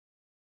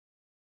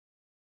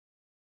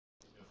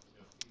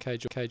Okay,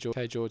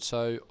 George.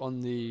 So on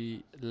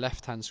the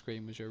left-hand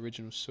screen was your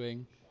original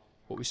swing.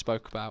 What we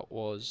spoke about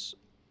was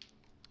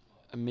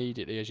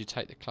immediately as you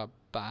take the club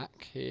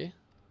back here,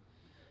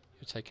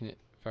 you're taking it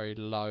very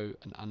low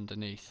and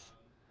underneath.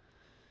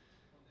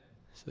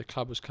 So the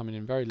club was coming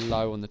in very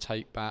low on the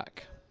take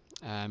back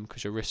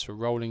because your wrists were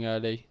rolling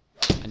early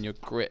and your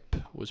grip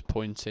was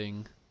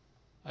pointing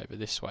over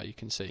this way, you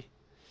can see.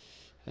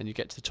 Then you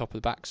get to the top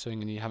of the backswing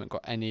and you haven't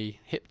got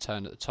any hip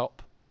turn at the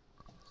top.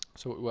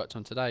 So what we worked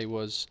on today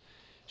was,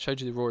 showed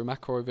you the Rory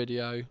McIlroy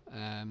video.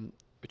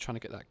 We're trying to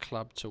get that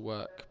club to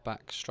work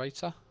back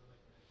straighter.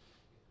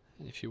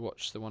 And if you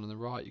watch the one on the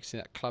right, you can see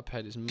that club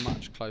head is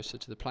much closer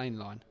to the plane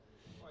line.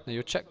 Now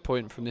your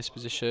checkpoint from this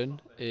position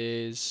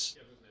is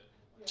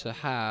to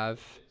have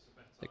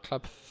the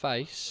club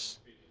face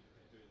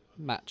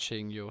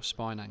matching your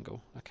spine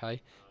angle.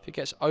 Okay, if it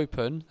gets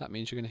open, that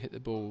means you're going to hit the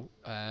ball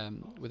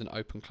with an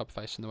open club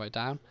face on the way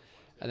down,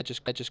 and they're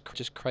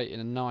just creating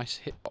a nice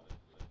hip hop.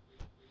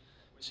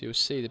 So you'll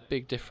see the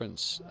big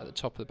difference at the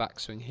top of the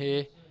backswing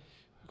here.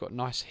 We've got a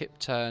nice hip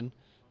turn,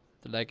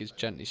 the leg is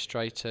gently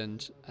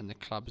straightened, and the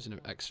club is in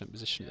an excellent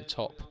position at the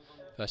top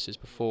versus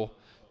before.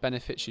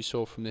 Benefits you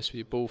saw from this with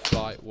your ball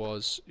flight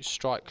was your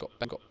strike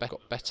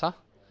got better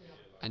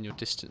and your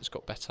distance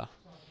got better.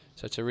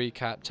 So to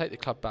recap, take the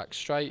club back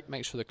straight,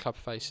 make sure the club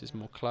face is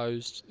more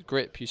closed, the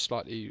grip you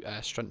slightly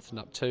strengthen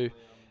up too,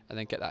 and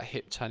then get that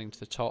hip turning to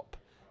the top,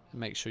 and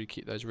make sure you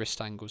keep those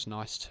wrist angles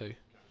nice too.